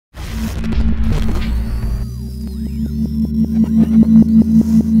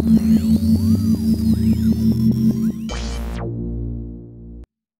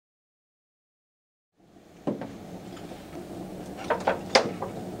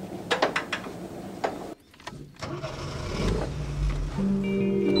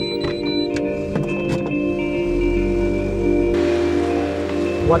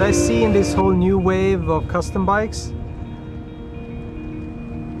What I see in this whole new wave of custom bikes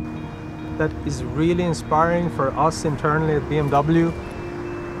that is really inspiring for us internally at BMW.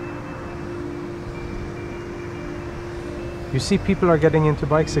 You see people are getting into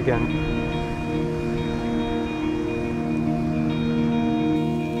bikes again.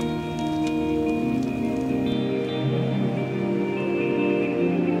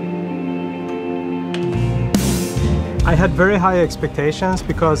 I had very high expectations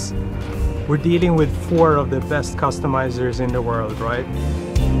because we're dealing with 4 of the best customizers in the world, right?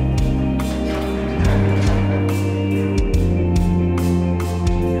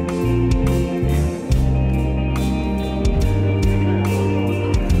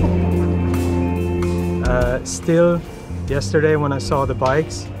 Still, yesterday when I saw the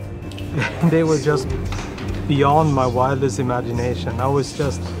bikes, they were just beyond my wildest imagination. I was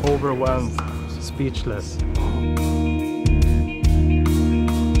just overwhelmed, speechless.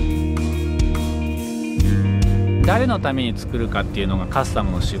 誰のために作るかっていうのがカスタ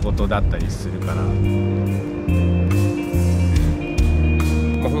ムの仕事だったりするから、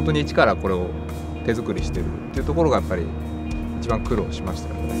本当に一からこれを手作りしてるっていうところがやっぱり一番苦労しました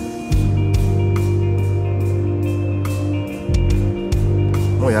よね。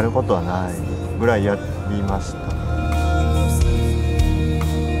もうやることはないぐらいやりました。や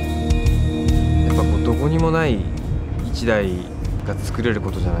っぱこうどこにもない1台が作れる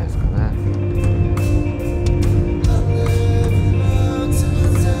ことじゃないですかね。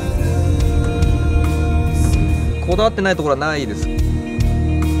こだわってないところはないです。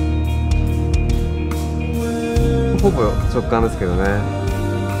ほぼ直感ですけどね。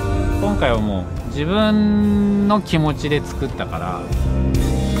今回はもう自分の気持ちで作ったから。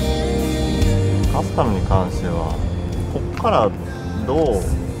カスタムに関してはここからどう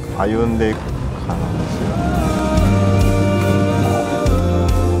歩んでいくかなんですよ。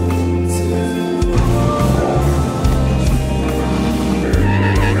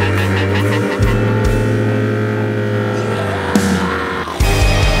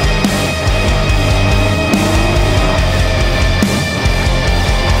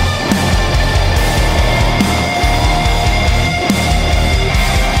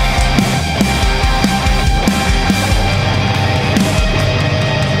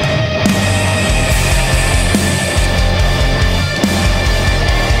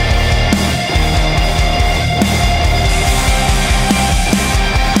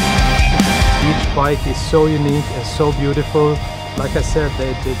Bike is so unique and so beautiful. Like I said,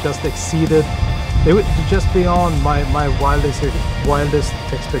 they just exceeded, they were just beyond my wildest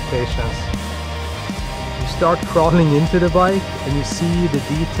expectations. You start crawling into the bike and you see the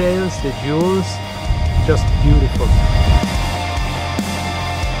details, the jewels, just beautiful.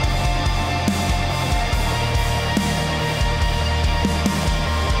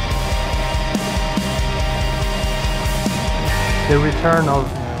 The return of,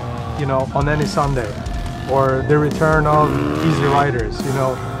 you know, on any Sunday, or the return of Easy Riders, you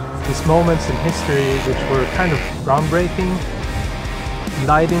know, these moments in history which were kind of groundbreaking,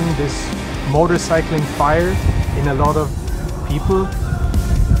 lighting this motorcycling fire in a lot of people.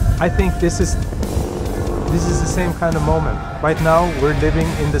 I think this is the same kind of moment. Right now we're living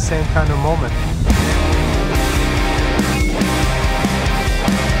in the same kind of moment.